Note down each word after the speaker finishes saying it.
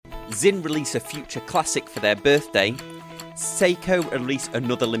Sinn release a future classic for their birthday. Seiko release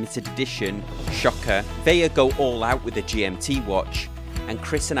another limited edition. Shocker. Veya go all out with a GMT watch. And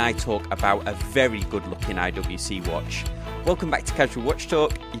Chris and I talk about a very good-looking IWC watch. Welcome back to Casual Watch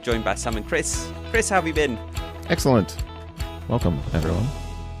Talk. You're joined by Sam and Chris. Chris, how have you been? Excellent. Welcome, everyone.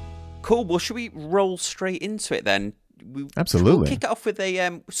 Cool. Well, should we roll straight into it then? Absolutely. We'll kick it off with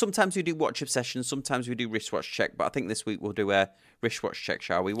a... sometimes we do watch obsession, sometimes we do wristwatch check, but I think this week we'll do a wristwatch check,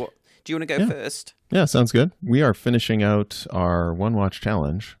 shall we? What do you want to go first? Yeah, sounds good. We are finishing out our one watch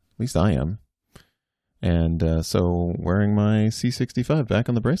challenge. At least I am. And so wearing my C65 back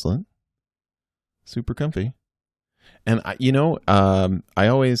on the bracelet. Super comfy. And, I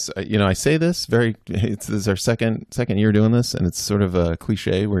always, I say this this is our second year doing this, and it's sort of a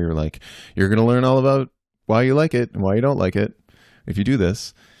cliche where you're like, you're going to learn all about why you like it and why you don't like it if you do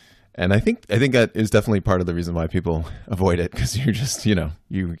this. And I think that is definitely part of the reason why people avoid it, because you're just, you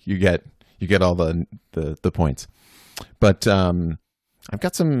get all the points. But I've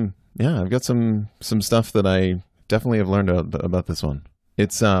got some stuff that I definitely have learned about this one.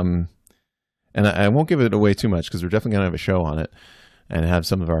 It's and I won't give it away too much because we're definitely going to have a show on it and have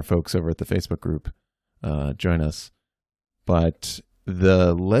some of our folks over at the Facebook group join us. But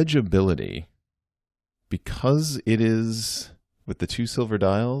the legibility, because it is with the 2 silver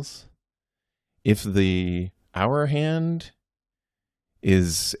dials, if the hour hand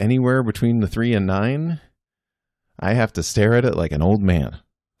is anywhere between the 3 and 9, I have to stare at it like an old man.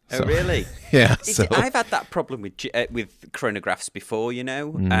 Oh, really? Yeah. I've had that problem with chronographs before,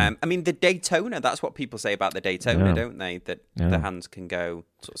 I mean, the Daytona, that's what people say about the Daytona, don't they? That the hands can go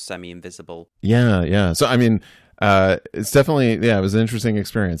sort of semi-invisible. Yeah. So, I mean, it's definitely, it was an interesting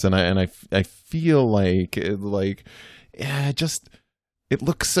experience. And I feel like, it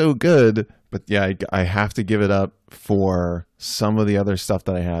looks so good. But yeah, I have to give it up for some of the other stuff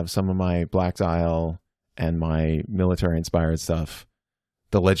that I have, some of my black dial and my military-inspired stuff.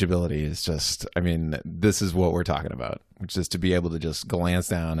 The legibility is just, this is what we're talking about, which is to be able to just glance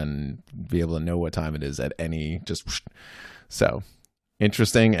down and be able to know what time it is at any, so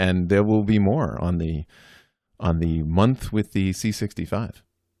interesting. And there will be more on the month with the C65.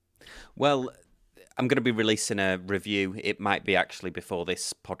 Well, I'm going to be releasing a review. It might be actually before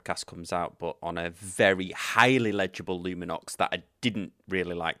this podcast comes out, but on a very highly legible Luminox that I didn't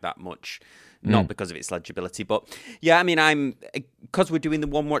really like that much. Not because of its legibility, but yeah, because we're doing the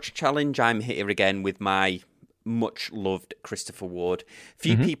one watch challenge, I'm here again with my much loved Christopher Ward.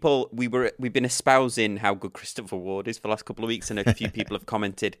 Few people, we've been espousing how good Christopher Ward is for the last couple of weeks, and a few people have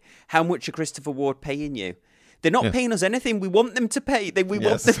commented, how much are Christopher Ward paying you? They're not paying us anything. We want them to pay. We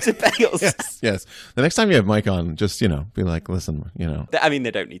want them to pay us. Yes. The next time you have Mike on, just, be like, listen,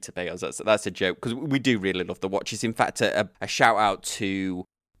 They don't need to pay us. That's a joke, because we do really love the watches. In fact, a shout out to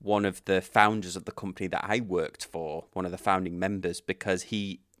one of the founders of the company that I worked for, one of the founding members, because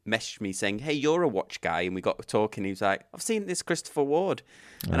he messaged me saying, hey, you're a watch guy. And we got talking. He was like, I've seen this Christopher Ward.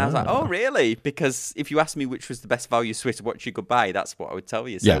 And I was like, oh, really? Because if you asked me which was the best value Swiss watch you could buy, that's what I would tell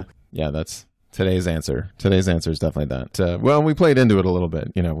you. So. Yeah, that's today's answer. Today's answer is definitely that. Well, we played into it a little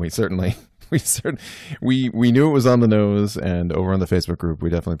bit. We knew it was on the nose, and over on the Facebook group, we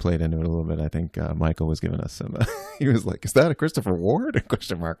definitely played into it a little bit. I think Michael was giving us some. He was like, "Is that a Christopher Ward?"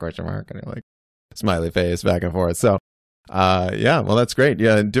 Question mark, and you're like, smiley face back and forth. So, well, that's great.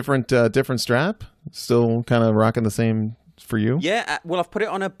 Yeah, different strap. Still kind of rocking the same for you. Yeah, well, I've put it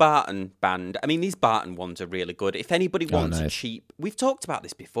on a Barton band. I mean, these Barton ones are really good. If anybody wants a cheap, we've talked about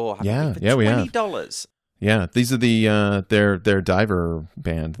this before. We have. $20. Yeah, these are the their diver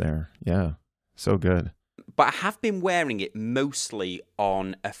band there. Yeah. So good. But I have been wearing it mostly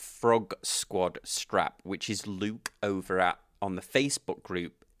on a Frog Squad strap, which is Luke over on the Facebook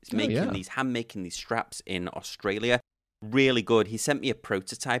group. He's making these straps in Australia. Really good. He sent me a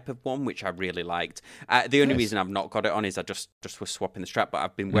prototype of one, which I really liked. The only reason I've not got it on is I just was swapping the strap, but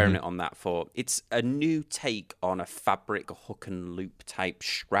I've been wearing it on that for... It's a new take on a fabric hook and loop type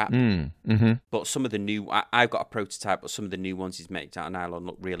strap. But some of the new... I've got a prototype, but some of the new ones he's made out of nylon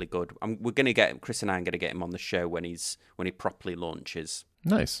look really good. We're going to get him, Chris and I are going to get him on the show when he properly launches.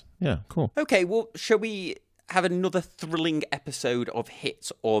 Nice. Yeah, cool. Okay, well, shall we have another thrilling episode of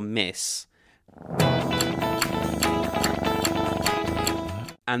Hit or Miss?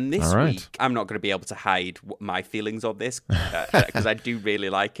 And this week, I'm not going to be able to hide my feelings on this because I do really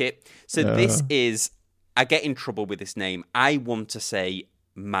like it. So this is, I get in trouble with this name. I want to say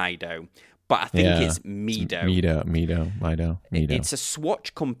Mido, but I think it's Mido. Mido. It's a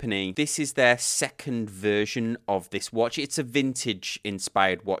Swatch company. This is their second version of this watch. It's a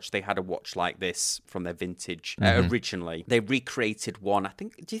vintage-inspired watch. They had a watch like this from their vintage originally. They recreated one, I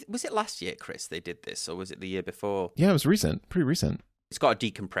think, was it last year, Chris, they did this, or was it the year before? Yeah, it was recent, pretty recent. It's got a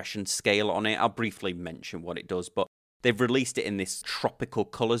decompression scale on it. I'll briefly mention what it does, but they've released it in this tropical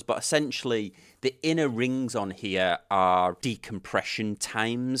colours, but essentially the inner rings on here are decompression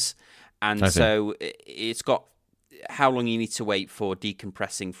times. And so it's got how long you need to wait for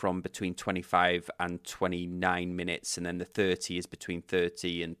decompressing from between 25 and 29 minutes. And then the 30 is between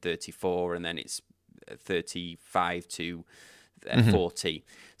 30 and 34. And then it's 35 to 40.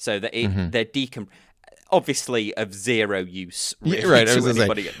 So that they're obviously of zero use. Really, right. I was to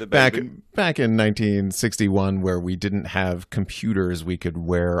going to say, back in 1961, where we didn't have computers we could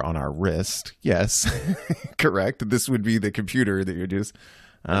wear on our wrist. Yes, correct. This would be the computer that you use.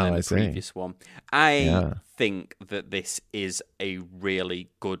 And then the previous one. I think that this is a really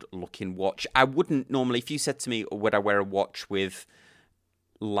good looking watch. I wouldn't normally, if you said to me, would I wear a watch with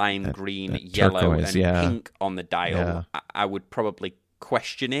lime green, yellow, and pink on the dial, I would probably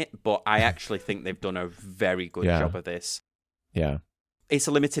question it, but I actually think they've done a very good job of this. Yeah. It's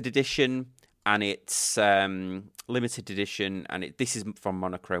a limited edition, and it's this is from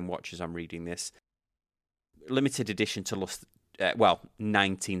Monochrome Watches, I'm reading this. Limited edition to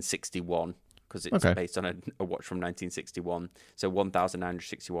 1961, because it's based on a watch from 1961. So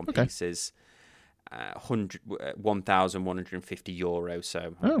 1,961 pieces, 1,150 euro.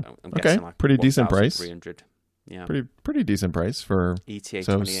 So I'm guessing like pretty decent price. 300. Yeah, pretty decent price for ETA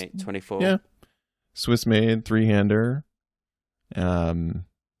 2824. Yeah, Swiss made 3-hander,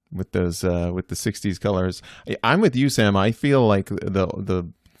 with those with the 60s colors. I'm with you, Sam. I feel like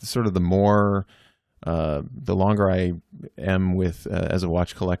the sort of the more the longer I am with as a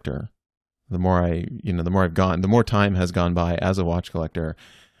watch collector, the more the more time has gone by as a watch collector,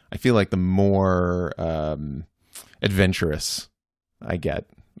 I feel like the more adventurous I get.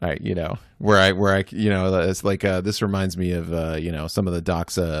 It's like this reminds me of some of the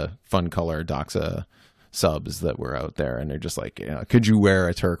Doxa Fun Color Doxa subs that were out there, and they're just like, could you wear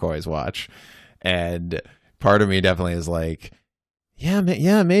a turquoise watch? And part of me definitely is like,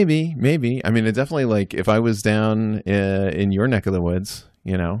 maybe. I mean, it definitely, like, if I was down in your neck of the woods,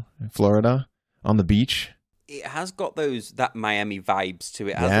 in Florida on the beach, it has got that Miami vibes to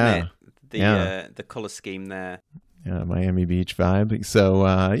it, hasn't it? The color scheme there. Yeah, Miami Beach vibe. So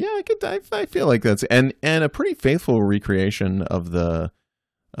I feel like that's and a pretty faithful recreation of the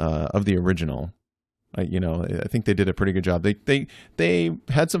original. I think they did a pretty good job. They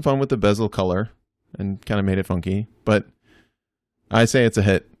had some fun with the bezel color and kind of made it funky, but I say it's a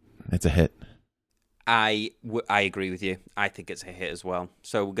hit. It's a hit. I agree with you. I think it's a hit as well.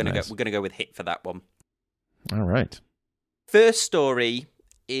 So we're gonna go with hit for that one. All right. First story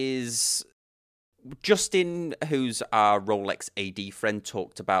is Justin, who's our Rolex AD friend,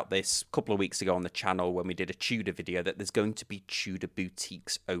 talked about this a couple of weeks ago on the channel when we did a Tudor video, that there's going to be Tudor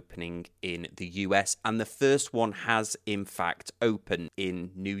boutiques opening in the US, and the first one has in fact opened in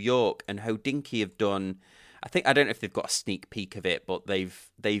New York. And Hodinkee have done, I don't know if they've got a sneak peek of it, but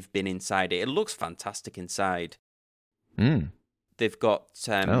they've been inside it. It looks fantastic inside. They've got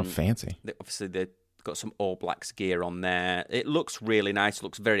fancy. Obviously they've got some All Blacks gear on there. It looks really nice. It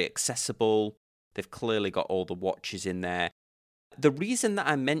looks very accessible. They've clearly got all the watches in there. The reason that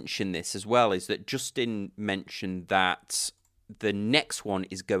I mention this as well is that Justin mentioned that the next one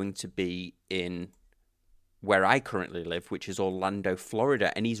is going to be in where I currently live, which is Orlando,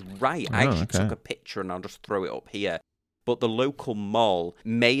 Florida. And he's right. I actually took a picture, and I'll just throw it up here. But the local mall,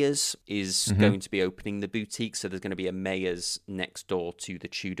 Mayors, is going to be opening the boutique. So there's going to be a Mayors next door to the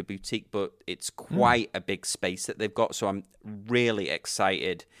Tudor boutique. But it's quite a big space that they've got. So I'm really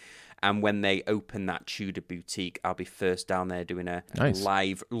excited. And when they open that Tudor boutique, I'll be first down there doing a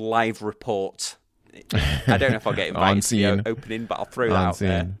live report. I don't know if I'll get invited to the opening, but I'll throw that out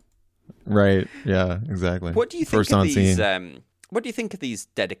there. Right. Yeah, exactly. What do you think of these? What do you think of these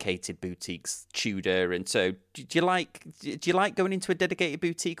dedicated boutiques, Tudor? And so, do you like going into a dedicated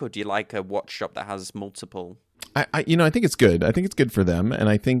boutique, or do you like a watch shop that has multiple? I think it's good. I think it's good for them, and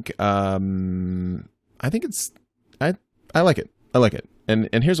I think it's I like it. I like it.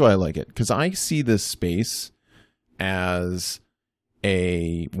 And here's why I like it. Because I see this space as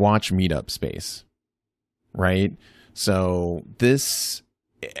a watch meetup space, right? So this,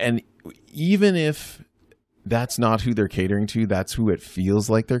 and even if that's not who they're catering to, that's who it feels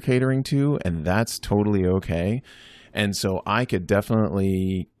like they're catering to, and that's totally okay. And so I could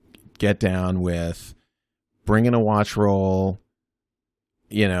definitely get down with bringing a watch roll,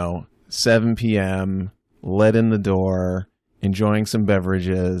 7 p.m., let in the door, enjoying some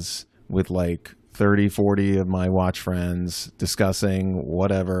beverages with like 30, 40 of my watch friends, discussing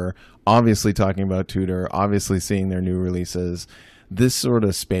whatever, obviously talking about Tudor, obviously seeing their new releases. This sort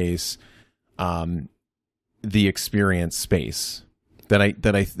of space, the experience space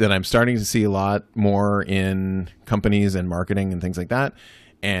that I'm starting to see a lot more in companies and marketing and things like that.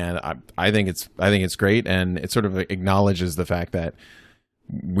 And I think it's great, and it sort of acknowledges the fact that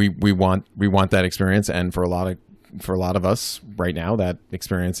we want that experience, and for a lot of us right now, that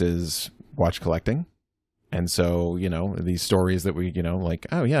experience is watch collecting. And so, these stories that we, like,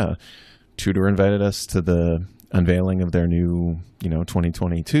 oh yeah, Tudor invited us to the unveiling of their new,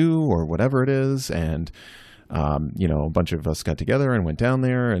 2022 or whatever it is, and a bunch of us got together and went down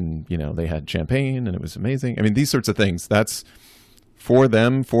there, and they had champagne and it was amazing. I mean, these sorts of things, that's for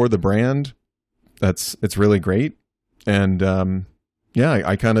them, for the brand, it's really great. And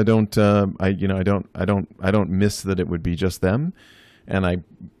I kind of don't I don't miss that it would be just them, and I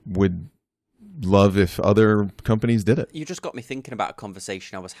would love if other companies did it. You just got me thinking about a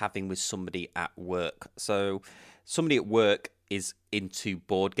conversation I was having with somebody at work. So somebody at work is into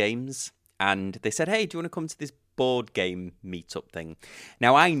board games, and they said, hey, do you want to come to this board game meetup thing?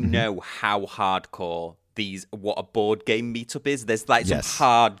 Now, I know how hardcore what a board game meetup is. There's like some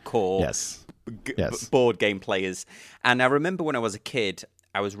hardcore board game players. And I remember when I was a kid,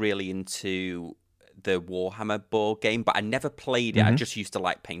 I was really into the Warhammer board game, but I never played it. I just used to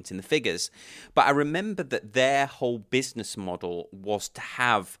like painting the figures. But I remember that their whole business model was to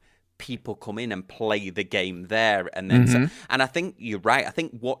have people come in and play the game there. And then, and I think you're right. I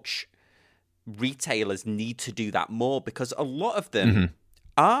think watch retailers need to do that more, because a lot of them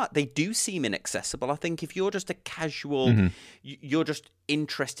they do seem inaccessible. I think if you're just a casual, you're just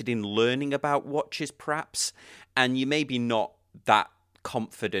interested in learning about watches perhaps, and you maybe not that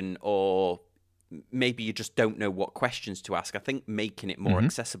confident, or maybe you just don't know what questions to ask. I think making it more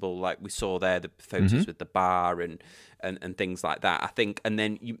accessible, like we saw there, the photos with the bar and things like that, I think, and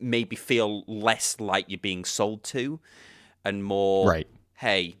then you maybe feel less like you're being sold to, and more,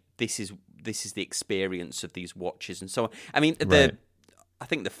 hey, this is the experience of these watches and so on. I mean, I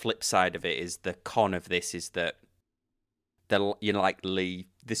think the flip side of it is, the con of this is that this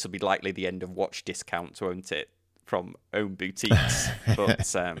will be likely the end of watch discounts, won't it, from own boutiques?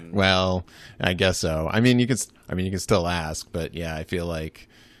 But well, I guess so. I mean, you can still ask, but yeah, I feel like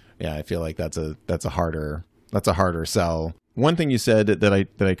that's a harder sell. One thing you said that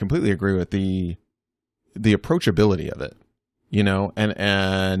I completely agree with, the approachability of it,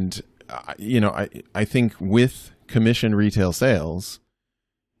 and I think with commission retail sales,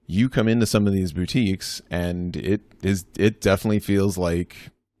 you come into some of these boutiques and it definitely feels like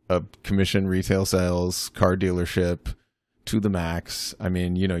a commission retail sales car dealership to the max. I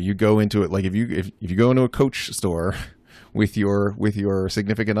mean, you go into it, like if you go into a Coach store with your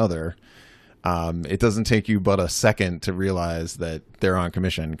significant other, it doesn't take you but a second to realize that they're on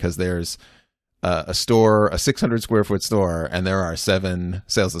commission, because there's a 600 square foot store, and there are 7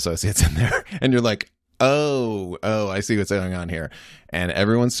 sales associates in there, and you're like, oh, I see what's going on here. And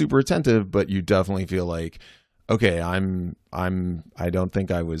everyone's super attentive, but you definitely feel like, okay, I don't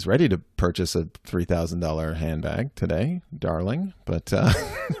think I was ready to purchase a $3,000 handbag today, darling. But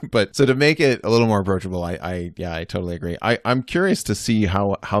but so to make it a little more approachable, I totally agree. I'm curious to see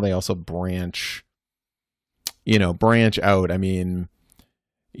how they also branch out. I mean,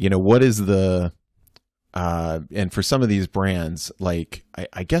 what is the and for some of these brands, like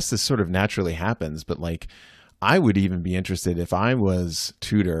I guess this sort of naturally happens, but like I would even be interested, if I was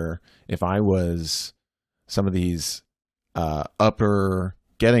Tudor, if I was some of these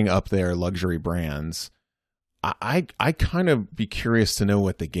getting up there luxury brands, I kind of be curious to know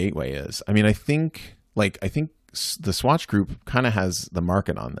what the gateway is. I mean, I think the Swatch Group kind of has the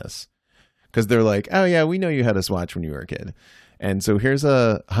market on this, because they're like, oh yeah, we know you had a Swatch when you were a kid, and so here's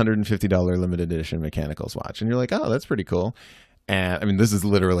a $150 limited edition mechanical Swatch, and you're like, oh, that's pretty cool. And I mean, this is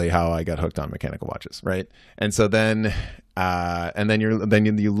literally how I got hooked on mechanical watches, right? And so then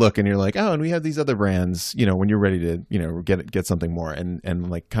you look and you're like, oh, and we have these other brands, when you're ready to, get something more and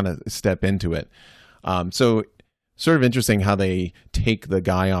like kind of step into it. So sort of interesting how they take the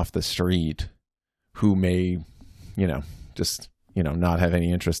guy off the street who may, just, not have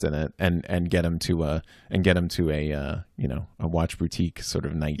any interest in it, and get him to a watch boutique sort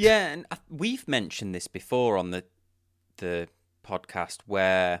of night. Yeah. And we've mentioned this before on the podcast,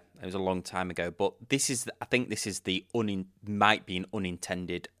 where it was a long time ago, but I think this is might be an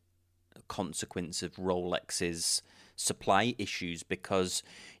unintended consequence of Rolex's supply issues, because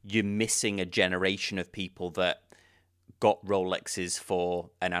you're missing a generation of people that got Rolexes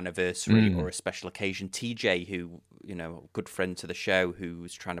for an anniversary or a special occasion. TJ, who, you know, good friend to the show,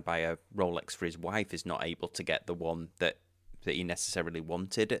 who's trying to buy a Rolex for his wife, is not able to get the one that he necessarily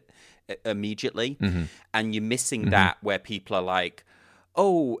wanted immediately. And you're missing that, where people are like,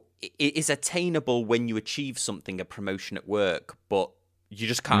 oh, it is attainable when you achieve something, a promotion at work, but you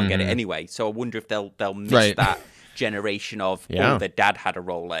just can't get it anyway. So I wonder if they'll miss that generation of, oh, their dad had a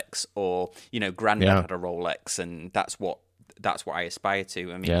Rolex, or, you know, granddad had a Rolex, and that's what I aspire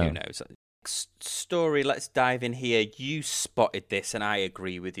to. I mean, who knows? Story, let's dive in here. You spotted this, and I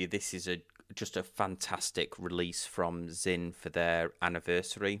agree with you. This is just a fantastic release from Sinn for their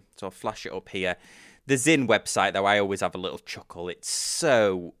anniversary. So I'll flash it up here. The Sinn website, though, I always have a little chuckle. It's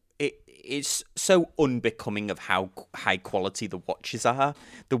so unbecoming of how high quality the watches are.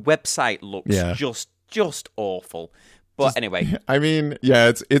 The website looks just awful. But anyway, I mean,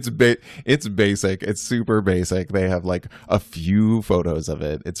 yeah, it's basic. It's super basic. They have like a few photos of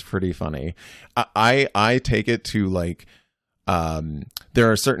it. It's pretty funny. I take it to like,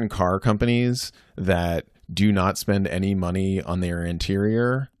 there are certain car companies that do not spend any money on their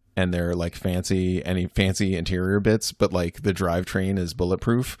interior, and they're like fancy interior bits, but like the drivetrain is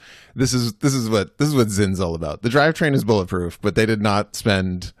bulletproof. This is what Sinn's all about. The drivetrain is bulletproof, but they did not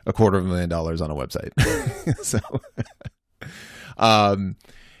spend $250,000 on a website. So,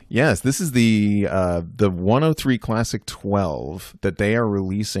 yes, this is the 103 Classic 12 that they are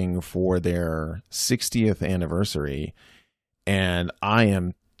releasing for their 60th anniversary, and I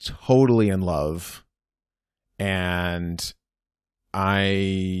am totally in love, and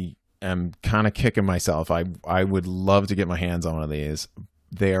I am kind of kicking myself. I would love to get my hands on one of these.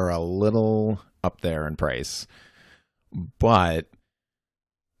 They are a little up there in price, but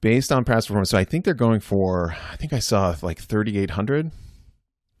based on past performance, so I think they're going for, I think I saw like 3,800.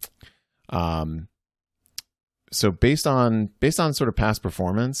 So based on sort of past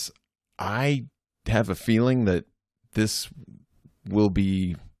performance, I have a feeling that this will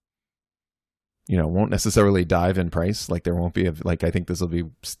be, you know, won't necessarily dive in price. Like there won't be I think this will be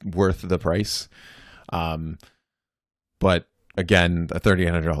worth the price. But again, a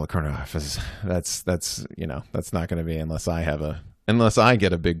 $3,800 chronograph that's you know, that's not going to be unless I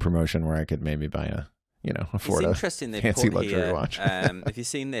get a big promotion where I could maybe buy afford a fancy luxury watch. Have you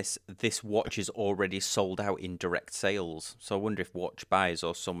seen this? This watch is already sold out in direct sales. So I wonder if Watch Buys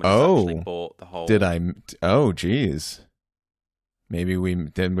or someone has actually bought the whole. Did I? Oh, geez. Maybe we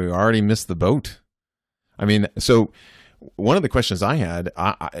already missed the boat. I mean, so one of the questions I had,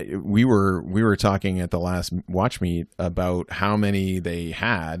 we were talking at the last watch meet about how many they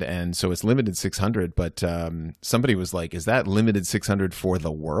had, and so it's limited 600. But somebody was like, "Is that limited 600 for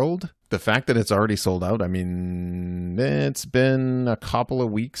the world?" The fact that it's already sold out. I mean, it's been a couple of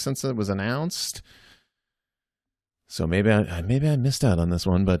weeks since it was announced, so maybe I missed out on this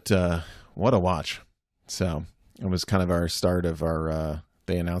one. But what a watch! So it was kind of our start of our.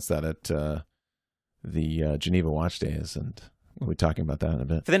 They announced that at the Geneva Watch Days, and we'll be talking about that in a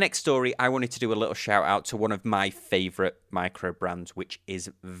bit. For the next story, I wanted to do a little shout out to one of my favorite micro brands, which is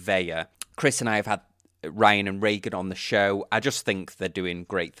Veja. Chris and I have had Ryan and Reagan on the show. I just think they're doing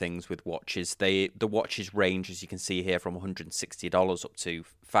great things with watches. The watches range, as you can see here, from $160 up to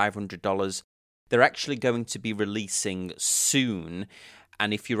 $500. They're actually going to be releasing soon,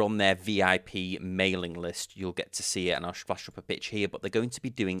 and if you're on their VIP mailing list, you'll get to see it, and I'll flash up a picture here, but they're going to be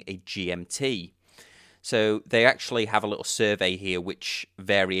doing a GMT. So they actually have a little survey here, which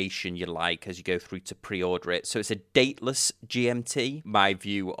variation you like as you go through to pre-order it. So it's a dateless GMT. My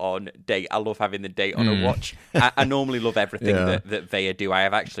view on date, I love having the date on a watch. I normally love everything that Veja do. I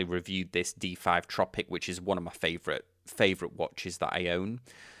have actually reviewed this D5 Tropic, which is one of my favorite watches that I own.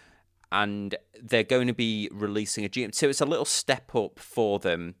 And they're going to be releasing a GMT. So it's a little step up for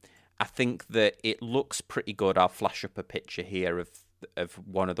them. I think that it looks pretty good. I'll flash up a picture here of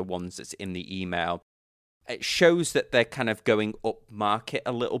one of the ones that's in the email. It shows that they're kind of going up market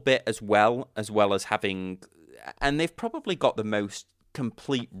a little bit as well as having, and they've probably got the most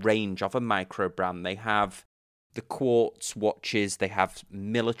complete range of a micro brand. They have the quartz watches, they have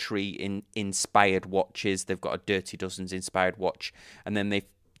military inspired watches, they've got a Dirty Dozens inspired watch, and then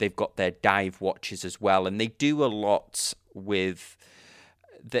they've got their dive watches as well, and they do a lot with,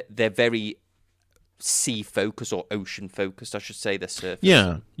 they're very sea focused or ocean focused, I should say, the surface.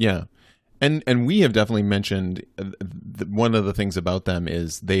 Yeah. And we have definitely mentioned one of the things about them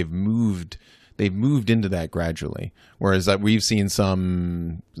is they've moved into that gradually. Whereas we've seen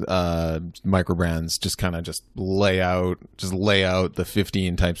some micro brands just kind of lay out the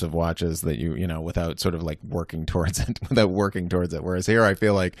 15 types of watches that you know without sort of like working towards it. Whereas here I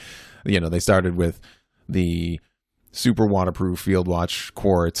feel like, you know, they started with the super waterproof field watch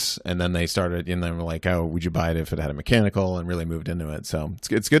quartz, and then they started, and then were like, oh, would you buy it if it had a mechanical, and really moved into it. So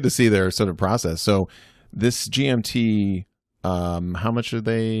it's good to see their sort of process. So this GMT, how much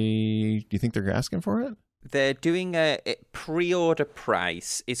do you think they're asking for it? They're doing a pre-order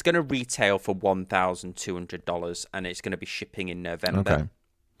price. It's going to retail for $1,200, and it's going to be shipping in November. Okay.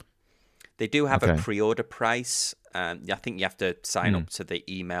 They do have a pre-order price. I think you have to sign up to the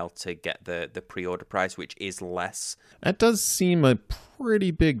email to get the pre-order price, which is less. That does seem a pretty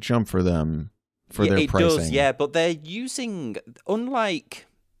big jump for them for their pricing. It does, yeah. But they're using, unlike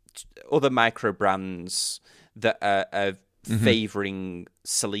other micro brands that are favoring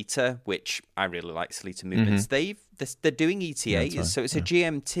Sellita, which I really like Sellita movements. They're doing ETAs, so it's a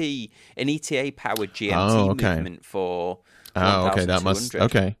GMT, an ETA powered GMT movement for. Oh, okay, that must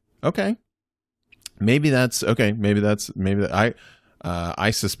okay. Maybe that's okay. Maybe that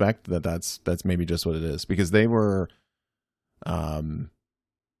I suspect that's maybe just what it is, because they were, yeah,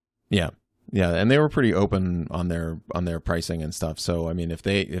 and they were pretty open on their pricing and stuff. So I mean, if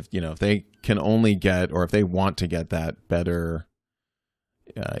they can only get, or if they want to get that better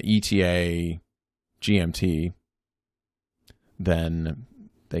ETA GMT, then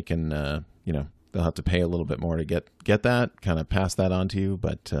they can they'll have to pay a little bit more to get that, kind of pass that on to you,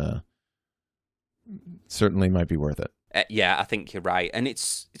 but certainly might be worth it. Yeah, I think you're right, and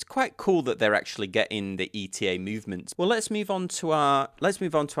it's quite cool that they're actually getting the ETA movements. Well, let's move on to our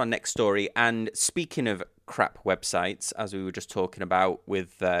next story. And speaking of crap websites, as we were just talking about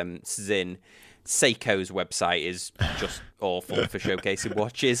with Sinn, Seiko's website is just awful for showcasing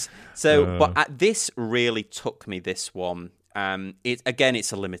watches. So, but this really took me. This one,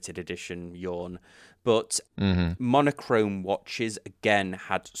 it's a limited edition yawn. But monochrome watches, again,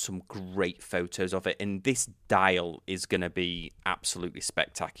 had some great photos of it. And this dial is going to be absolutely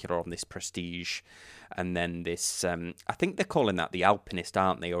spectacular on this Prestige. And then this, I think they're calling that the Alpinist,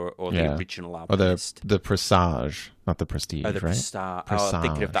 aren't they? Or the original Alpinist. Or the Presage, not the Prestige, right? Presage. Oh, I'm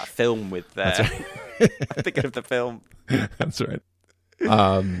thinking of that film with... That's right. I'm thinking of the film. That's right.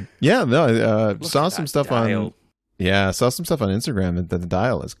 Saw some stuff dial. Saw some stuff on Instagram that the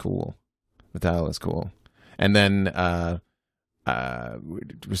dial is cool. The dial is cool. And then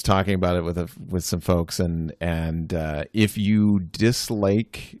was talking about it with some folks, and if you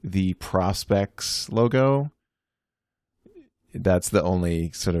dislike the Prospex logo, that's the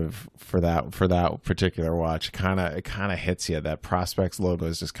only sort of for that particular watch. It kind of hits you. That Prospex logo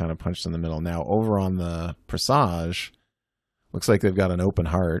is just kind of punched in the middle. Now over on the Presage, looks like they've got an open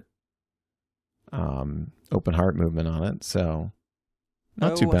heart movement on it. So.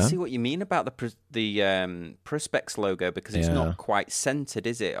 Not too bad. I see what you mean about the Perspex logo, because it's not quite centered,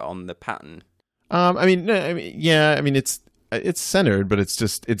 is it, on the pattern? It's centered, but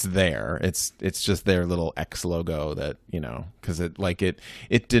it's there. It's just their little X logo that, because it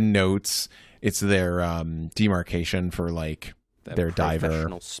denotes, it's their demarcation for like their diver.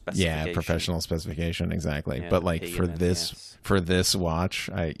 Specification. Professional specification, exactly. Yeah, but like for this watch,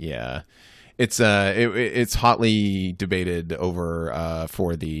 It's hotly debated over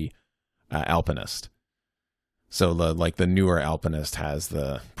for the Alpinist. So the newer Alpinist has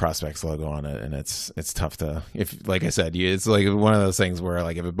the Prospex logo on it, and it's tough to, if, like I said, it's like one of those things where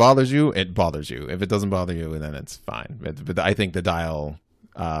like if it bothers you, it bothers you. If it doesn't bother you, then it's fine. But I think the dial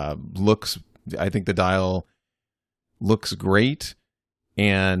looks great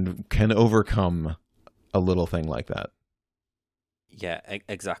and can overcome a little thing like that. Yeah,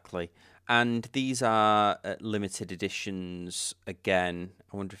 exactly. And these are limited editions again.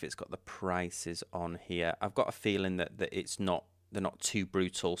 I wonder if it's got the prices on here. I've got a feeling that they're not too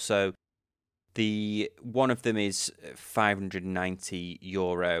brutal. So the one of them is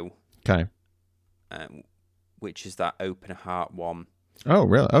 €590. Okay. Which is that open heart one. Oh,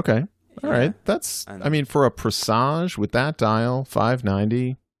 really? Okay. All right. That's, for a Presage with that dial,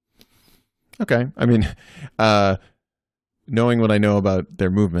 $590. Okay. Knowing what I know about their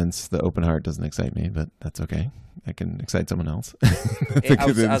movements, the open heart doesn't excite me, but that's okay. I can excite someone else.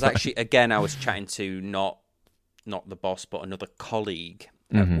 I was chatting to not the boss, but another colleague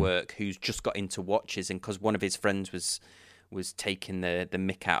at work who's just got into watches, and because one of his friends was taking the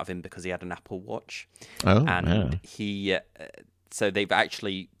mick out of him because he had an Apple Watch. Oh, and he so they've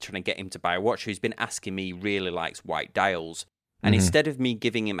actually trying to get him to buy a watch. Who's been asking me, really likes white dials. And instead of me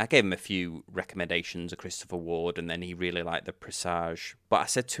giving him, I gave him a few recommendations, a Christopher Ward, and then he really liked the Presage. But I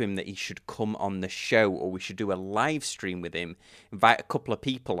said to him that he should come on the show, or we should do a live stream with him, invite a couple of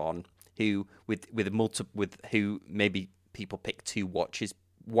people on who who maybe people pick two watches.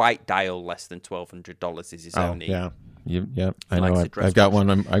 White dial less than $1,200 is his only Yep. I know. I've got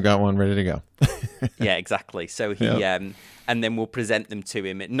one. I've got one ready to go. Yeah, exactly. So he, and then we'll present them to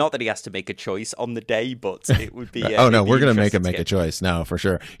him. Not that he has to make a choice on the day, but it would be. Oh no, we're going to make him make a choice. No, for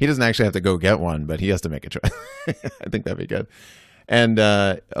sure. He doesn't actually have to go get one, but he has to make a choice. I think that'd be good. And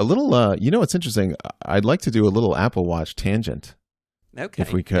a little, you know, what's interesting? I'd like to do a little Apple Watch tangent,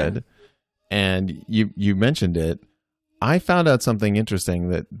 if we could. Yeah. And you mentioned it. I found out something interesting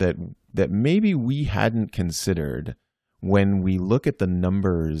that maybe we hadn't considered when we look at the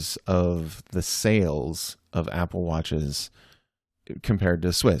numbers of the sales of Apple Watches compared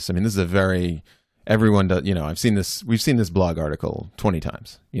to Swiss. I mean, this is everyone does, you know, we've seen this blog article 20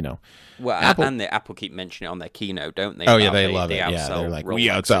 times, you know. Well, and the Apple keep mentioning it on their keynote, don't they? Oh yeah, they love it. Yeah, they're like, we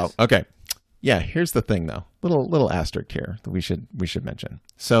outsell. Okay. Yeah, here's the thing though. Little asterisk here that we should mention.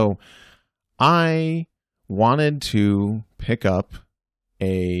 So I wanted to pick up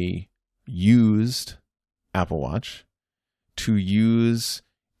a used Apple Watch to use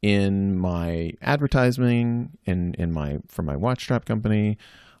in my advertising for my watch strap company.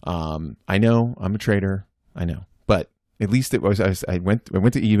 I know I'm a trader. I know, but at least it was. I went to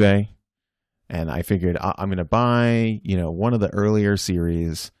eBay, and I figured I'm going to buy, you know, one of the earlier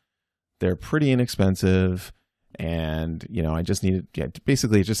series. They're pretty inexpensive, and you know, I just needed. Yeah,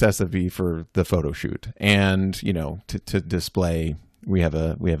 basically, it just has to be for the photo shoot, and you know, to display. We have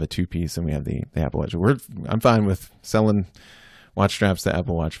a 2-piece, and we have the Apple Watch. I'm fine with selling watch straps to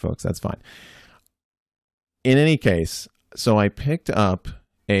Apple Watch folks. That's fine. In any case, so I picked up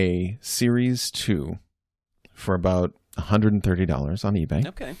a Series 2 for about $130 on eBay.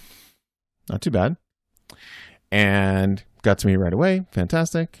 Okay. Not too bad. And got to me right away.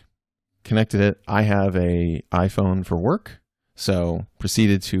 Fantastic. Connected it. I have a iPhone for work, so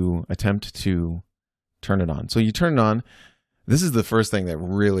proceeded to attempt to turn it on. So you turn it on. This is the first thing that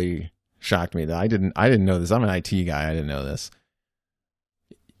really shocked me that I didn't know this. I'm an IT guy. I didn't know this.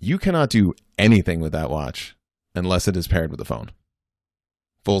 You cannot do anything with that watch unless it is paired with a phone.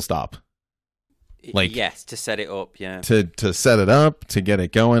 Full stop. Like, yes, to set it up, yeah. To set it up, to get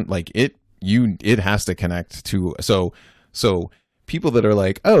it going, like it has to connect to so people that are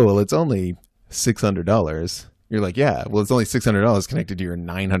like, "Oh, well, it's only $600." You're like, "Yeah, well, it's only $600 connected to your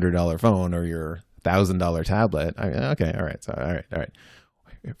 $900 phone or your $1,000 tablet." Okay, all right. So all right.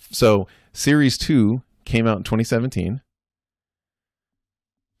 So Series 2 came out in 2017.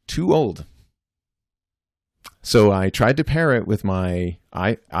 Too old. So I tried to pair it with my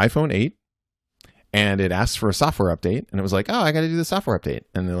iPhone 8, and it asked for a software update, and it was like, "Oh, I got to do the software update."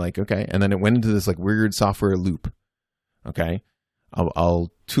 And they're like, "Okay." And then it went into this like weird software loop. Okay.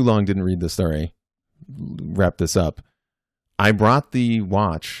 I'll too long didn't read the story. Wrap this up. I brought the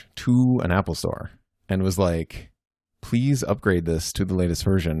watch to an Apple store and was like, "Please upgrade this to the latest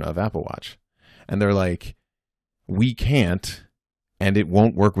version of Apple Watch." And they're like, "We can't, and it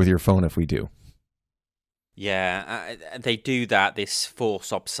won't work with your phone if we do." Yeah, they do that, this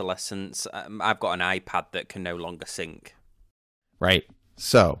forced obsolescence. I've got an iPad that can no longer sync. Right.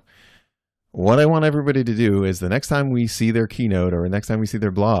 So what I want everybody to do is the next time we see their keynote or the next time we see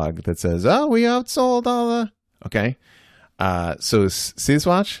their blog that says, "Oh, we outsold all the..." Okay. So see this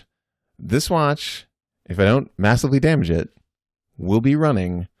watch? This watch, if I don't massively damage it, will be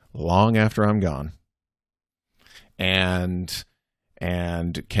running long after I'm gone. And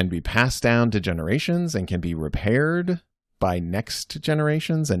can be passed down to generations and can be repaired by next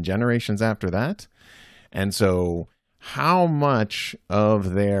generations and generations after that. And so how much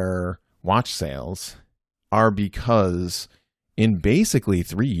of their watch sales are because in basically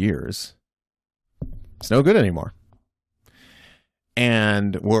 3 years, it's no good anymore.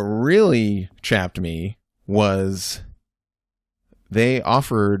 And what really chapped me was they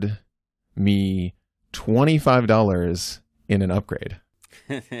offered me $25 in an upgrade.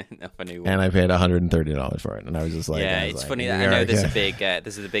 And I paid $130 for it, and I was just like, "Yeah, it's funny that I know there's a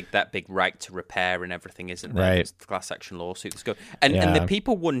big right to repair and everything, isn't there? Right. There's the class action lawsuits go, and the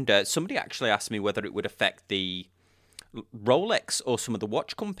people wonder. Somebody actually asked me whether it would affect the Rolex or some of the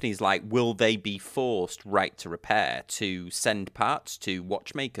watch companies. Like, will they be forced right to repair to send parts to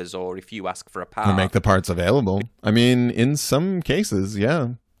watchmakers, or if you ask for a part, to make the parts available? I mean, in some cases,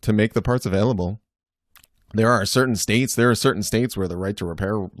 yeah, to make the parts available. There are certain states where the right to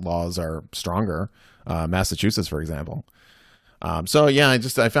repair laws are stronger. Massachusetts, for example. So yeah, I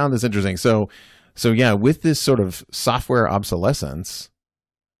found this interesting. So yeah, with this sort of software obsolescence,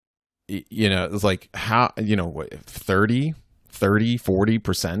 you know, it's like how, you know,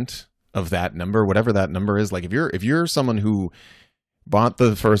 40% of that number, whatever that number is. Like if you're someone who bought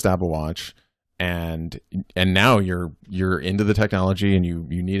the first Apple Watch and now you're into the technology, and you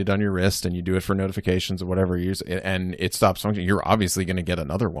need it on your wrist, and you do it for notifications or whatever you use, and it stops functioning. You're obviously going to get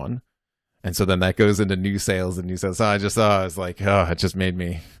another one, and so then that goes into new sales and new sales. So I was like, it just made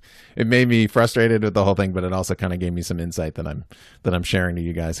me frustrated with the whole thing, but it also kind of gave me some insight that I'm sharing to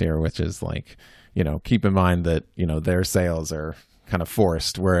you guys here, which is like, keep in mind that their sales are kind of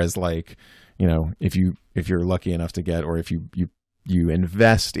forced, whereas like, if you're lucky enough to get, or if you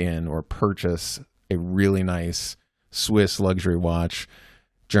invest in or purchase a really nice Swiss luxury watch,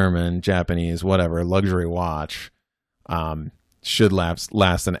 German, Japanese, whatever luxury watch, should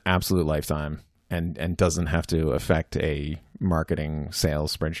last an absolute lifetime, and doesn't have to affect a marketing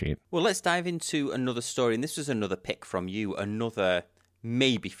sales spreadsheet. Well, let's dive into another story, and this was another pick from you, another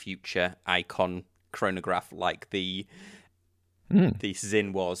maybe future icon chronograph like the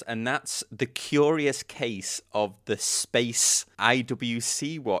Sinn was, and that's the curious case of the Space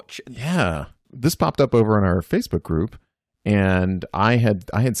IWC watch. Yeah, this popped up over in our Facebook group, and I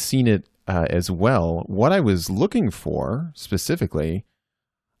had seen it as well. What I was looking for specifically,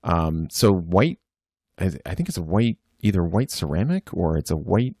 so white, I think it's a white, either white ceramic or it's a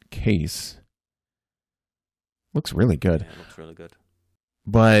white case. Looks really good. Yeah, it looks really good.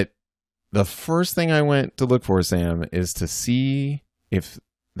 But the first thing I went to look for, Sam, is to see if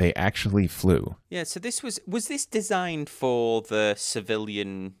they actually flew. Yeah, so this was this designed for the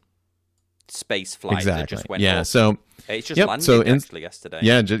civilian space flight that just went up? So it's just landed actually yesterday.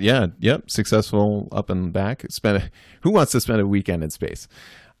 Yep, successful up and back. Who wants to spend a weekend in space?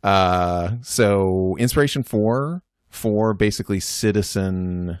 So Inspiration 4 for basically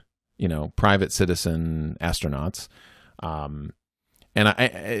citizen, private citizen astronauts.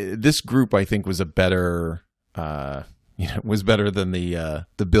 And this group, I think, was a better, was better than the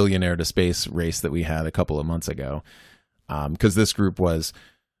billionaire to space race that we had a couple of months ago, because this group was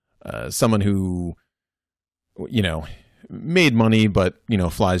someone who, made money, but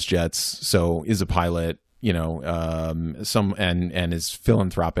flies jets, so is a pilot, and is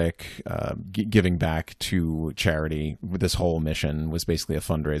philanthropic, giving back to charity. This whole mission was basically a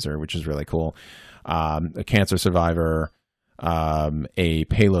fundraiser, which is really cool. A cancer survivor. A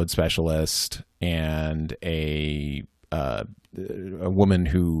payload specialist, and a woman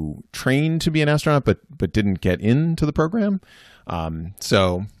who trained to be an astronaut but didn't get into the program.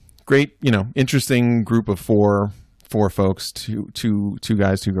 So great, interesting group of four folks, two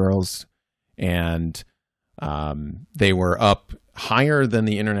guys, two girls, and they were up higher than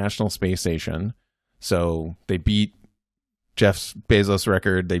the International Space Station. So they beat Jeff Bezos'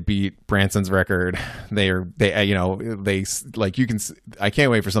 record. They beat Branson's record. I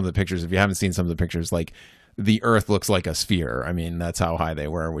can't wait for some of the pictures. If you haven't seen some of the pictures, like the Earth looks like a sphere. I mean, that's how high they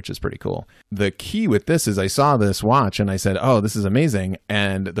were, which is pretty cool. The key with this is I saw this watch and I said, oh, this is amazing.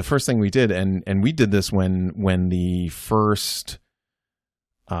 And the first thing we did, and we did this when the first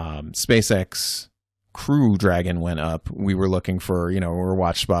SpaceX Crew Dragon went up, we were looking for, we were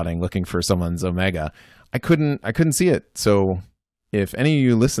watch spotting, looking for someone's Omega. I couldn't see it. So if any of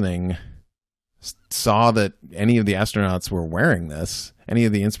you listening saw that any of the astronauts were wearing this, any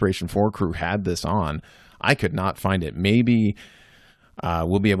of the Inspiration 4 crew had this on, I could not find it. Maybe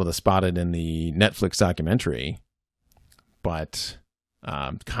we'll be able to spot it in the Netflix documentary, but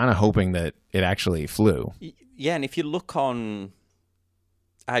kind of hoping that it actually flew. Yeah, and if you look on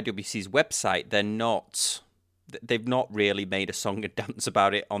IWC's website, they've not really made a song and dance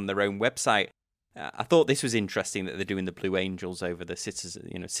about it on their own website. I thought this was interesting that they're doing the Blue Angels over the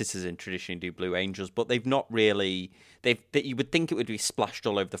Citizen. Citizen traditionally do Blue Angels, but they've not really. You would think it would be splashed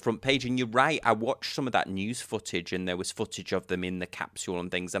all over the front page. And you're right. I watched some of that news footage, and there was footage of them in the capsule and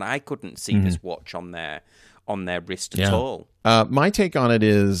things, and I couldn't see this watch on their wrist at all. My take on it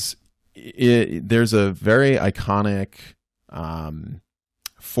is, there's a very iconic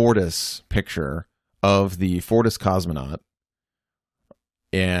Fortis picture of the Fortis cosmonaut.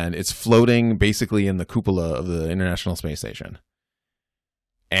 And it's floating basically in the cupola of the International Space Station.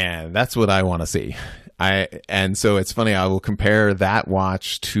 And that's what I want to see. And so it's funny, I will compare that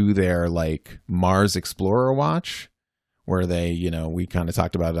watch to their like Mars Explorer watch, where they, we kind of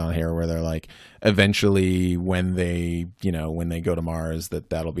talked about it on here, where they're like, eventually when they go to Mars,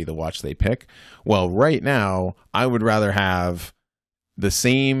 that'll be the watch they pick. Well, right now, I would rather have the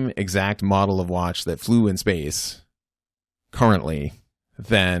same exact model of watch that flew in space currently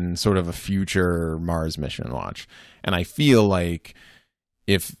than sort of a future Mars mission watch. And I feel like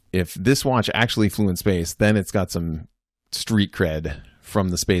if this watch actually flew in space, then it's got some street cred from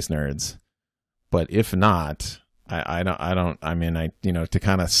the space nerds. But if not, to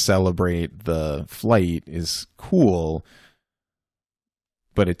kind of celebrate the flight is cool.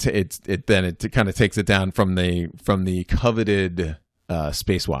 but it kind of takes it down from the coveted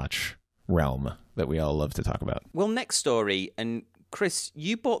Space Watch realm that we all love to talk about. Well, next story, and Chris,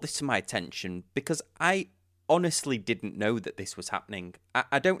 you brought this to my attention because I honestly didn't know that this was happening.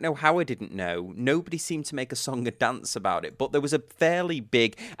 I don't know how I didn't know. Nobody seemed to make a song and dance about it, but there was a fairly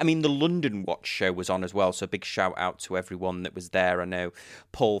big... I mean, the London Watch Show was on as well, so a big shout out to everyone that was there. I know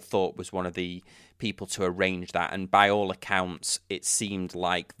Paul Thorpe was one of the people to arrange that, and by all accounts, it seemed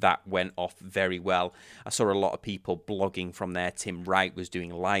like that went off very well. I saw a lot of people blogging from there. Tim Wright was doing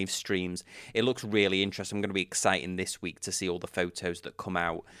live streams. It looks really interesting. I'm going to be exciting this week to see all the photos that come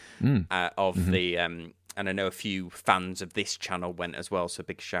out of the... and I know a few fans of this channel went as well, so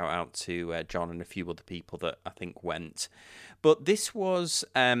big shout out to John and a few other people that I think went. But this was,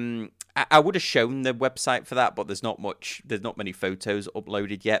 I would have shown the website for that, but there's not many photos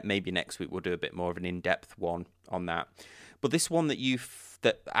uploaded yet. Maybe next week we'll do a bit more of an in-depth one on that. But this one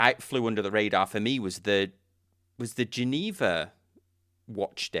that I flew under the radar for me was the Geneva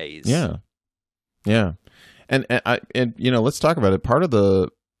watch days. Yeah. And let's talk about it. Part of the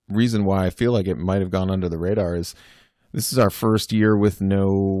reason why I feel like it might have gone under the radar is this is our first year with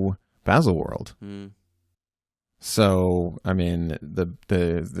no Baselworld. So, I mean,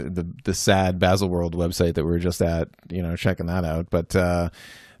 the sad Baselworld website that we were just at, checking that out. But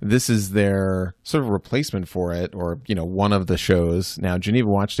this is their sort of replacement for it, or, one of the shows. Now, Geneva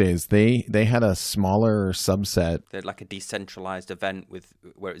Watch Days, they had a smaller subset. They're like a decentralized event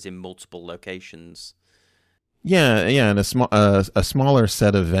where it was in multiple locations. Yeah, and a smaller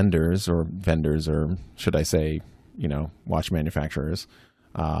set of vendors, or should I say, watch manufacturers.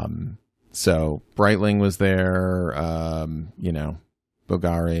 So Breitling was there,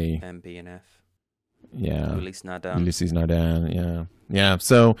 Bulgari, MB&F, yeah, Ulysses Nardin, yeah.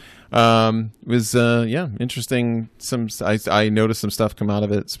 So it was interesting. I noticed some stuff come out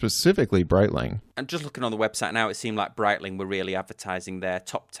of it, specifically Breitling. And just looking on the website now, it seemed like Breitling were really advertising their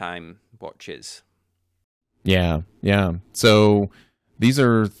top time watches. Yeah. So these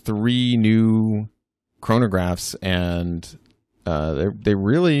are 3 new chronographs, and they're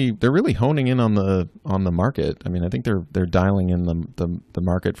really honing in on the market. I mean, I think they're dialing in the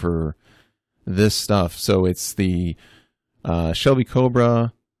market for this stuff. So it's the Shelby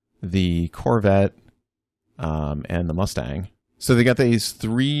Cobra, the Corvette, and the Mustang. So they got these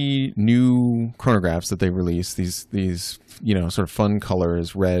 3 new chronographs that they released. These sort of fun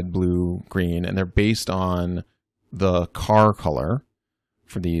colors: red, blue, green, and they're based on the car color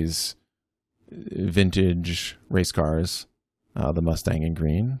for these vintage race cars. The Mustang in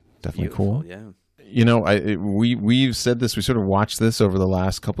green, definitely beautiful, cool. Yeah. We've said this. We sort of watched this over the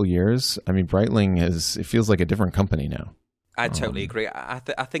last couple of years. I mean, Breitling it feels like a different company now. I totally agree. I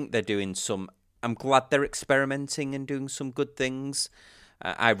think they're doing some. I'm glad they're experimenting and doing some good things.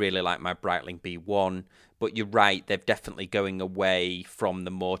 I really like my Breitling B1, but you're right, they're definitely going away from the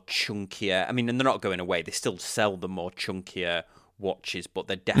more chunkier... I mean, and they're not going away, they still sell the more chunkier watches, but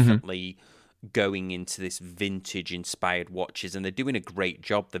they're definitely going into this vintage-inspired watches, and they're doing a great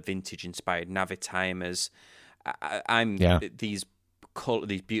job, the vintage-inspired Navitimers. These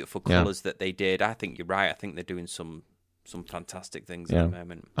beautiful colours that they did, I think you're right, I think they're doing some fantastic things at the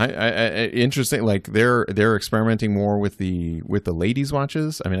moment. I interesting. Like they're experimenting more with the ladies'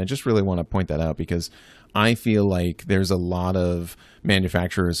 watches. I mean, I just really want to point that out because I feel like there's a lot of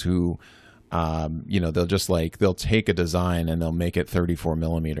manufacturers who, they'll take a design and they'll make it 34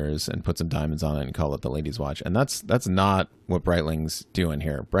 millimeters and put some diamonds on it and call it the ladies' watch. And that's not what Breitling's doing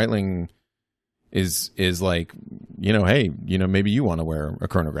here. Breitling is like, hey, maybe you want to wear a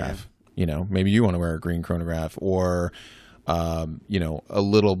chronograph. Maybe you want to wear a green chronograph, or a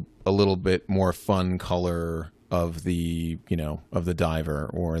little bit more fun color of the diver,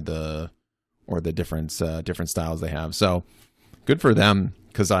 or the different styles they have. So good for them,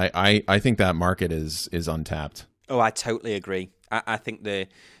 because I think that market is untapped. Oh, I totally agree. I think the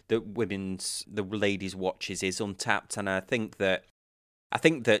ladies' watches is untapped, and I think that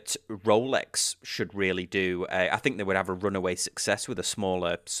Rolex should really do. I think they would have a runaway success with a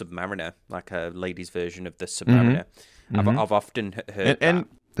smaller Submariner, like a ladies' version of the Submariner. I've often heard that. And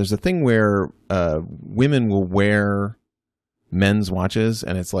there's a thing where women will wear men's watches,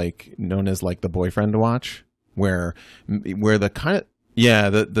 and it's like known as like the boyfriend watch, where the kind of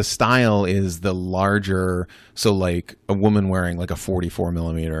the style is the larger. So like a woman wearing like a 44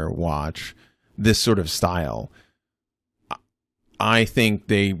 millimeter watch, this sort of style. I think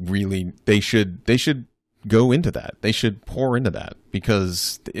they should go into that. They should pour into that,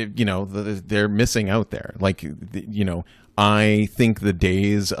 because they're missing out there. Like, I think the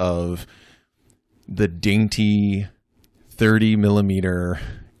days of the dainty 30 millimeter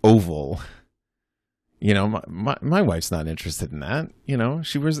oval. You know, my wife's not interested in that. You know,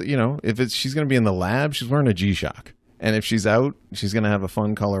 she was, you know, she's going to be in the lab, she's wearing a G-Shock. And if she's out, she's going to have a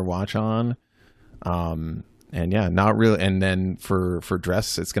fun color watch on. And yeah, not really. And then for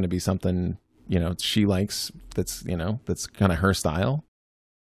dress, it's going to be something, you know, she likes, that's, you know, that's kind of her style.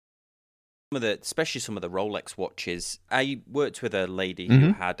 Especially some of the Rolex watches. I worked with a lady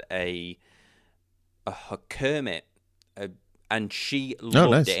who had a Kermit, and she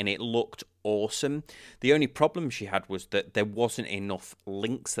loved it, and it looked awesome. The only problem she had was that there wasn't enough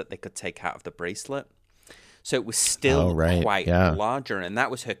links that they could take out of the bracelet. So it was still quite larger, and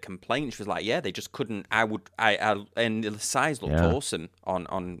that was her complaint. She was like, "Yeah, they just couldn't." And the size looked awesome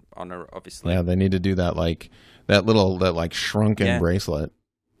on her, obviously. Yeah, they need to do that that shrunken bracelet,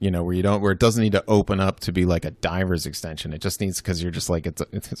 you know, where it doesn't need to open up to be like a diver's extension. It just needs, because you're just like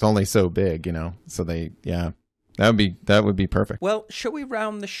it's only so big, you know. So that would be perfect. Well, shall we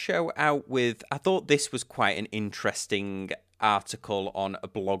round the show out with? I thought this was quite an interesting article on a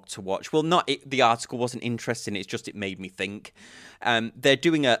blog to watch. Well, the article wasn't interesting, it's just it made me think. They're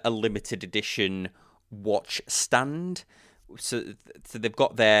doing a limited edition watch stand. So they've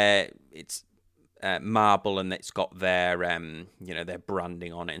got it's marble, and it's got their their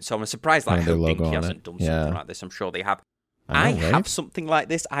branding on it. And so I'm surprised how Dinky hasn't done something like this. I'm sure they have. I have something like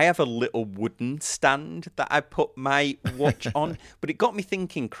this. I have a little wooden stand that I put my watch on. But it got me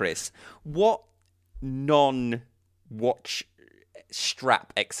thinking, Chris, what non-watch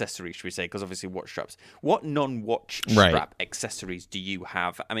strap accessories, should we say? Because obviously watch straps. What non-watch strap accessories do you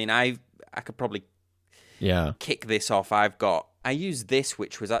have? I mean, I could probably kick this off. I use this,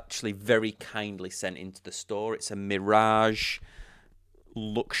 which was actually very kindly sent into the store. It's a Mirage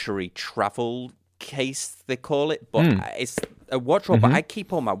luxury travel case, they call it, but it's a watch roll, but I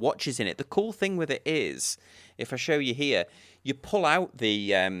keep all my watches in it. The cool thing with it is, if I show you here, you pull out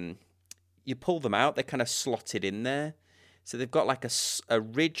you pull them out, they're kind of slotted in there. So they've got like a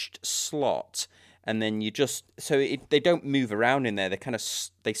ridged slot, and then you just, they don't move around in there.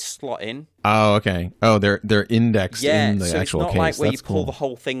 They slot in. Oh, okay. Oh, they're indexed in the actual case. It's not like where you pull the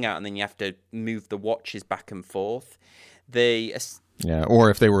whole thing out and then you have to move the watches back and forth. Or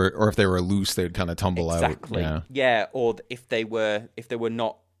if they were loose, they'd kind of tumble out. Exactly. Yeah, or if they were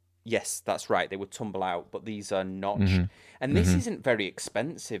not. Yes, that's right. They would tumble out, but these are notched. And this isn't very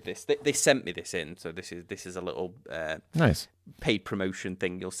expensive. They sent me this in, so this is a little nice paid promotion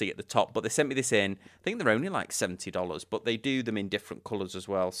thing you'll see at the top. But they sent me this in. I think they're only like $70, but they do them in different colours as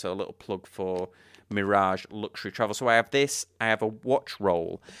well. So a little plug for Mirage luxury travel. So I have this. I have a watch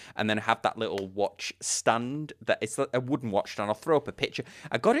roll, and then I have that little watch stand. That it's a wooden watch stand. I'll throw up a picture.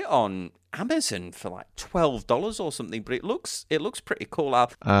 I got it on Amazon for like $12 or something, but it looks pretty cool.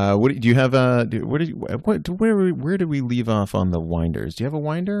 What do you have? Where do we leave off on the winders? Do you have a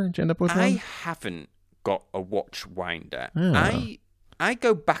winder? Did you end up with one? I haven't got a watch winder. I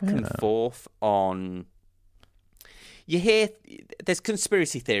go back and forth on. You hear there's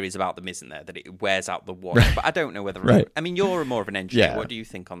conspiracy theories about them, isn't there? That it wears out the watch, but I don't know whether. I mean, you're more of an engineer. Yeah. What do you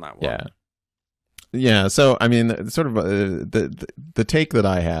think on that one? Yeah. So I mean, sort of the take that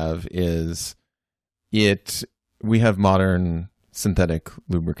I have is we have modern synthetic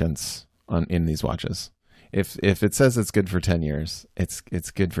lubricants in these watches. If it says it's good for 10 years,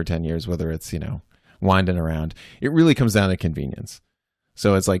 it's good for 10 years, whether it's, you know, winding around. It really comes down to convenience.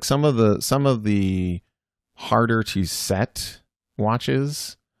 So it's like some of the harder to set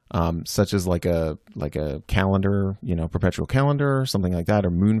watches, such as like a calendar, you know, perpetual calendar, something like that,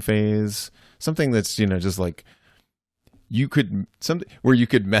 or moon phase, something that's, you know, just like where you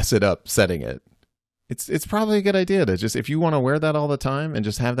could mess it up setting it. It's probably a good idea to just, if you want to wear that all the time and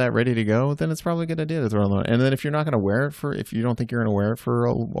just have that ready to go, then it's probably a good idea to throw it on. And then if you're not going to wear it if you don't think you're going to wear it for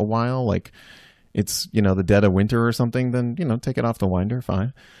a while, like it's, you know, the dead of winter or something, then, you know, take it off the winder.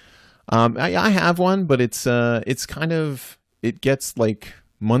 Fine. I have one, but it's kind of, it gets like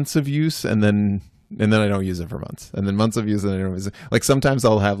months of use and then I don't use it for months, and then months of use and I don't use it. Like sometimes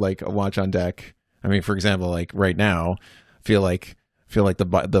I'll have like a watch on deck. I mean, for example, like right now, feel like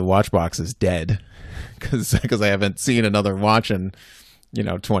the watch box is dead because I haven't seen another watch in, you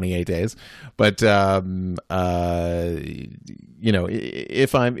know, 28 days. But you know,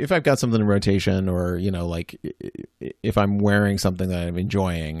 if I've got something in rotation, or, you know, like if I'm wearing something that I'm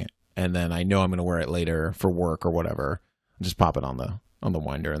enjoying and then I know I'm going to wear it later for work or whatever, just pop it on the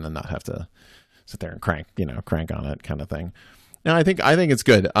winder and then not have to sit there and crank on it, kind of thing. No, I think it's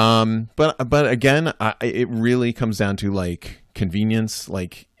good. But again, it really comes down to like convenience.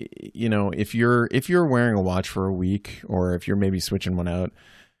 Like, you know, if you're wearing a watch for a week, or if you're maybe switching one out,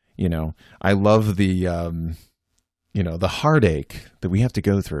 you know, I love the the heartache that we have to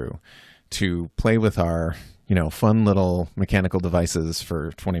go through to play with our, fun little mechanical devices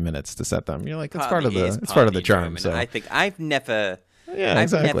for 20 minutes to set them. You're like, it's part of the charm. So I think I've never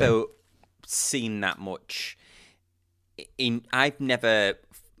seen that much I've never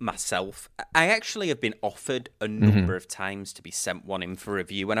myself. I actually have been offered a number of times to be sent one in for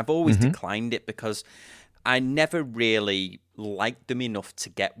review, and I've always declined it because I never really liked them enough to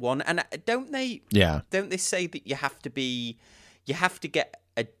get one. And don't they say that you have to get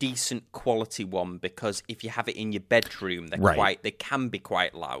a decent quality one, because if you have it in your bedroom, they can be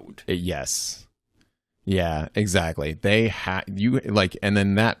quite loud. Yes. Yeah, exactly. And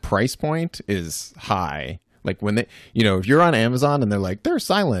then that price point is high. Like when they, if you're on Amazon and they're like, they're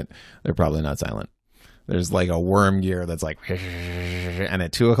silent, they're probably not silent. There's like a worm gear that's like, and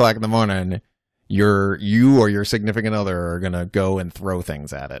at 2:00 in the morning, you or your significant other are going to go and throw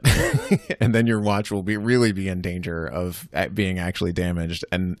things at it. And then your watch will really be in danger of being actually damaged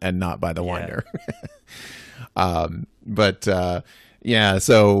and not by the winder.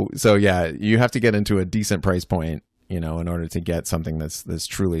 So you have to get into a decent price point, in order to get something that's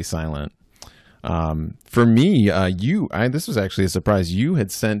truly silent. For me, this was actually a surprise. You had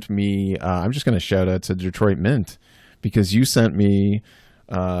sent me, I'm just going to shout out to Detroit Mint, because you sent me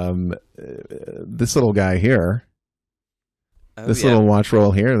this little guy here, little watch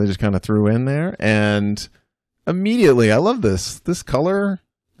roll here. They just kind of threw in there, and immediately I love this color.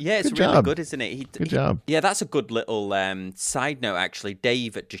 Yeah, it's really good, isn't it? Good job. Yeah, that's a good little side note, actually.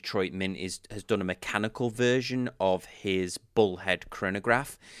 Dave at Detroit Mint has done a mechanical version of his bullhead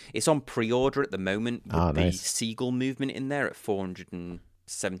chronograph. It's on pre-order at the moment with the Seagull movement in there at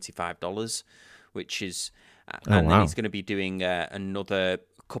 $475, which is... then he's going to be doing another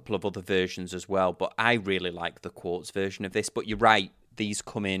couple of other versions as well. But I really like the quartz version of this. But you're right, these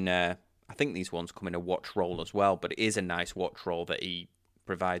come in... I think these ones come in a watch roll as well, but it is a nice watch roll that he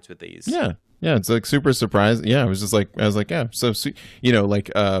provides with these. Yeah, it's like super surprised. Yeah, I was like, yeah, so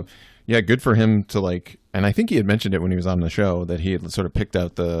good for him to like. And I think he had mentioned it when he was on the show that he had sort of picked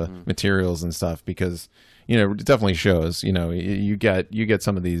out the materials and stuff, because it definitely shows. You get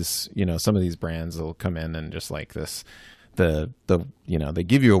some of these brands that'll come in and just like this. They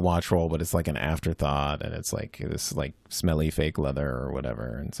give you a watch roll, but it's like an afterthought, and it's like this like smelly fake leather or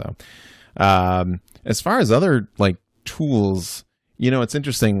whatever. And so as far as other like tools, it's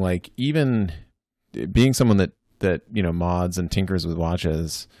interesting, like even being someone that mods and tinkers with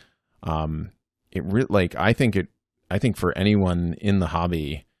watches, I think for anyone in the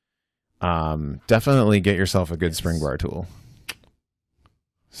hobby, definitely get yourself a good spring bar tool.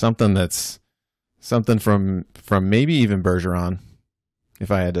 Something from maybe even Bergeron, if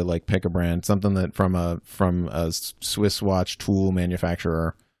I had to like pick a brand, something that from a Swiss watch tool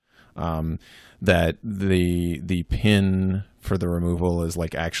manufacturer, that the pin for the removal is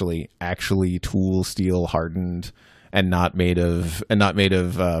like actually tool steel hardened and not made of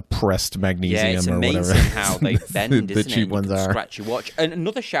pressed magnesium. Yeah, it's amazing how they bend, isn't it? You can scratch your watch. And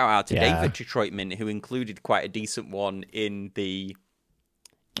another shout out to David Detroit Mint, who included quite a decent one in the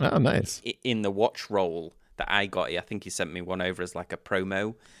in the watch roll that I got. I think he sent me one over as like a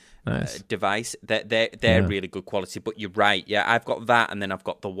promo device. They're really good quality. But you're right. Yeah, I've got that, and then I've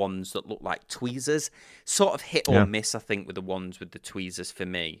got the ones that look like tweezers. Sort of hit or miss, I think, with the ones with the tweezers for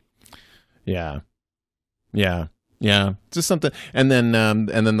me. Yeah. Just something. And then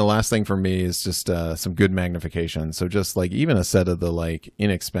the last thing for me is just some good magnification. So just like even a set of the like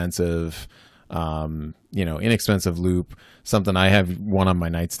inexpensive loop, something. I have one on my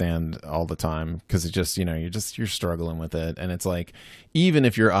nightstand all the time, because it just, you're struggling with it. And it's like, even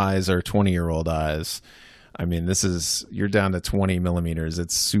if your eyes are 20-year-old eyes, I mean, you're down to 20 millimeters.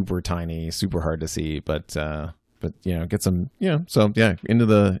 It's super tiny, super hard to see, but get some, so yeah, into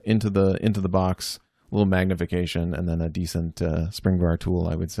the box, a little magnification, and then a decent spring bar tool,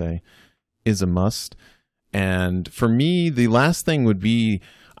 I would say, is a must. And for me, the last thing would be,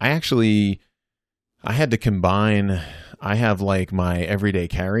 I had to combine. I have like my everyday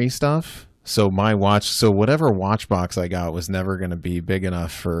carry stuff. So whatever watch box I got was never going to be big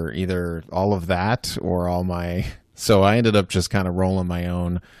enough for either all of that or all my. So I ended up just kind of rolling my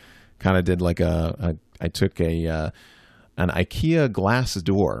own. Kind of did like I took an IKEA glass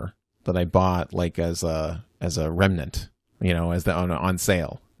door that I bought like as a remnant, on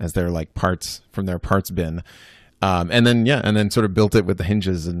sale as their like parts from their parts bin. And then sort of built it with the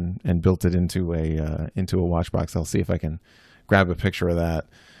hinges and built it into a watch box. I'll see if I can grab a picture of that.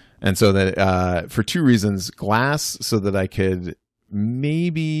 And so that for two reasons: glass, so that I could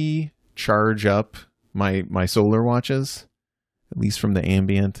maybe charge up my solar watches, at least from the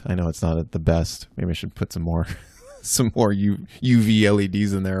ambient. I know it's not at the best. Maybe I should put some more some more UV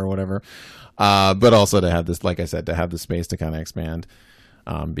LEDs in there or whatever. But also to have this, like I said, to have the space to kind of expand.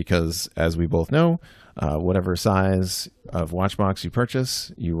 Because as we both know, whatever size of watch box you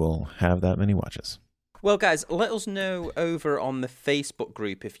purchase, you will have that many watches. Well, guys, let us know over on the Facebook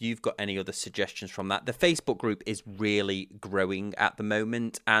group if you've got any other suggestions from that. The Facebook group is really growing at the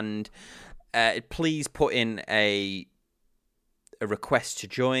moment, and please put in a request to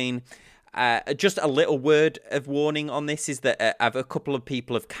join. Just a little word of warning on this is that a couple of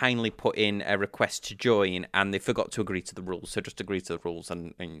people have kindly put in a request to join and they forgot to agree to the rules. So just agree to the rules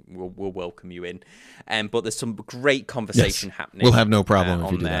and we'll welcome you in. But there's some great conversation happening. We'll have no problem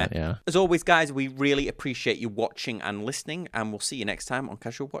if you do there. that. Yeah. As always, guys, we really appreciate you watching and listening, and we'll see you next time on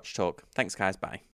Casual Watch Talk. Thanks, guys. Bye.